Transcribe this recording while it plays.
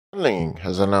Shanling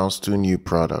has announced two new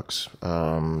products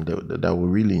that will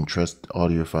really interest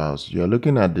audiophiles. You're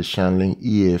looking at the Shanling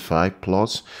EA5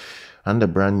 Plus and the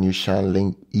brand new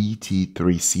Shanling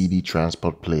ET3 CD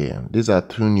transport player. These are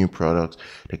two new products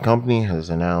the company has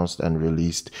announced and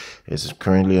released. It's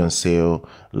currently on sale.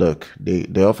 Look,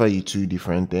 they offer you two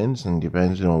different things, and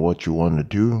depending on what you want to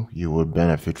do, you will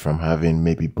benefit from having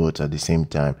maybe both at the same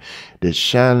time. The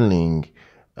Shanling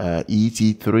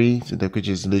ET3, which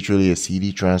is literally a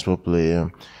CD transport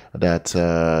player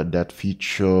that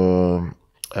feature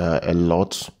a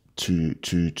lot to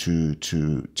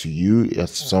you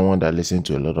as someone that listens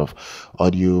to a lot of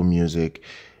audio music.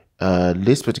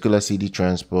 This particular CD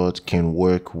transport can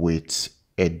work with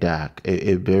a DAC,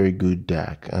 a very good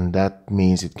DAC, and that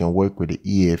means it can work with the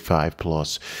EA5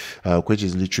 Plus, which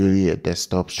is literally a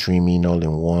desktop streaming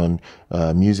all-in-one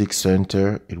music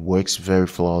center. It works very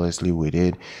flawlessly with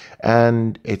it,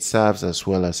 and it serves as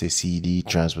well as a CD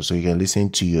transport, so you can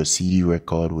listen to your CD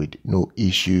record with no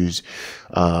issues.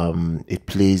 It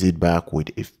plays it back with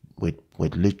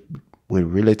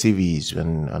relative ease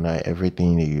and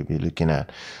everything that you'll be looking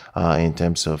at in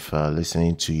terms of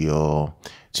listening to your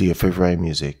favorite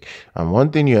music. And one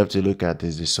thing you have to look at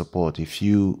is the support. If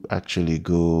you actually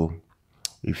go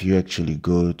to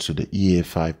the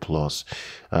EA5 Plus,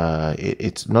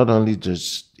 it's not only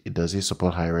just does it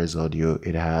support high-res audio,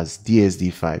 it has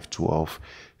DSD 512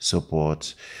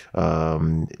 support.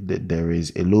 There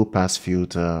is a low-pass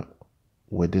filter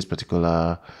with this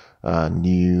particular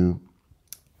new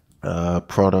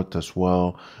product as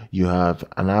well. You have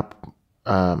an app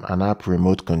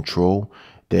remote control.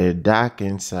 The DAC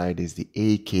inside is the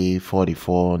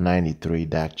AK4493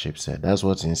 DAC chipset. That's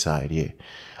what's inside here.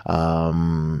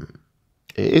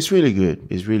 It's really good.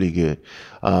 It's really good.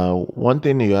 One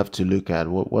thing you have to look at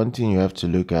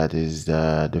is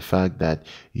the fact that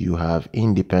you have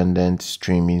independent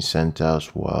streaming center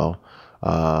as well.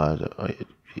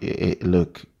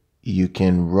 Look, you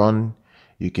can run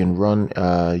it,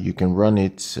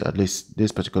 at least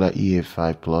this particular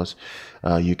EA5 Plus,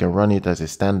 you can run it as a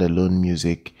standalone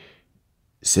music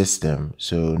system,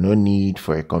 so no need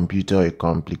for a computer or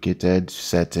complicated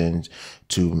settings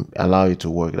to allow it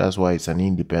to work. That's why it's an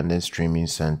independent streaming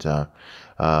center.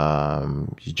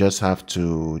 You just have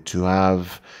to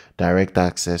have direct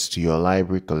access to your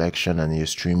library collection and your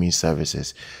streaming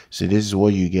services. So this is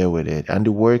what you get with it, and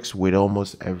it works with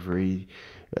almost every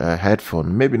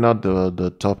headphone. Maybe not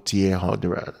the top tier,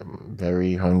 the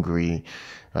very hungry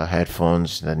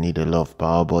headphones that need a lot of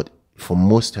power, but for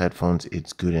most headphones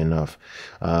it's good enough.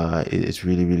 It's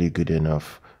really good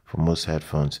enough for most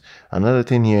headphones. Another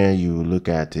thing here you look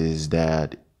at is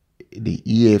that the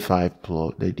EA5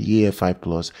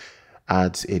 Plus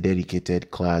adds a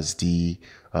dedicated Class D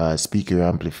speaker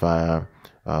amplifier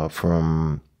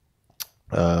from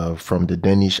the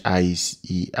Danish ICE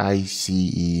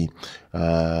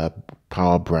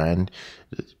power brand.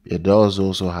 It does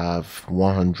also have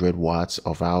 100 watts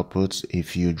of output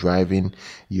if you're driving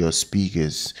your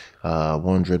speakers,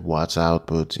 100 watts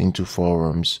output into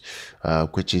forums,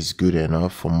 which is good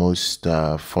enough for most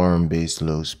forum-based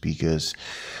low speakers.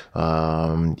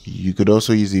 You could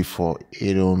also use it for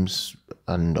 8 ohms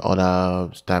and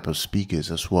other type of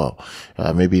speakers as well.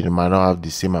 Maybe it might not have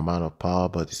the same amount of power,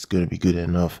 but it's going to be good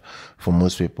enough for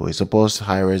most people. It supports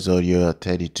high-res audio at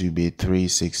 32-bit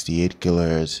 368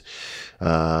 kilohertz.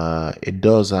 It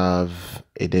does have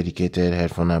a dedicated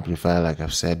headphone amplifier, like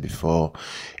I've said before.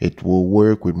 It will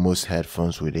work with most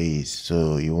headphones with ease,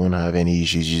 so you won't have any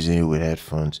issues using it with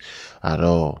headphones at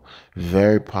all.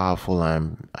 Very powerful,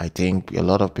 and I think a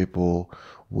lot of people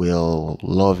will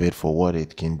love it for what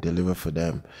it can deliver for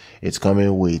them. It's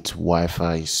coming with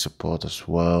Wi-Fi support as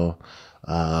well.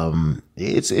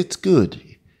 It's good.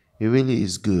 It really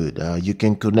is good. You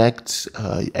can connect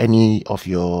any of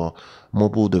your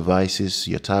mobile devices,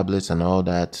 your tablets and all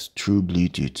that through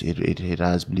Bluetooth. It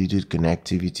has Bluetooth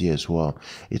connectivity as well.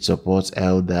 It supports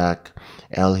LDAC,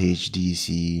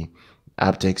 LHDC,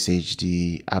 aptX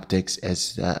HD, aptX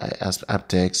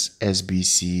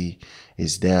SBC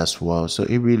is there as well. So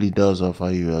it really does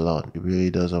offer you a lot. It really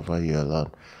does offer you a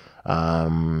lot.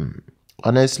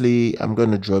 Honestly, I'm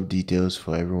going to drop details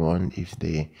for everyone if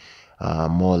they are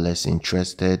more or less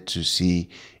interested to see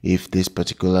if this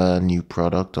particular new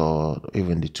product, or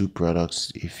even the two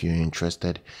products, if you're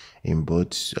interested in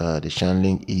both the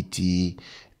Shanling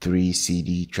ET3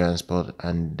 CD transport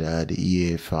and the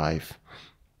EA5.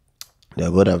 They're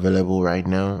both available right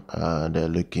now. They're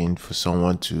looking for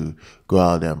someone to go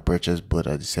out there and purchase both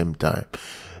at the same time.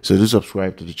 So do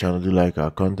subscribe to the channel, do like our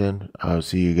content. I'll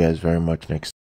see you guys very much next time.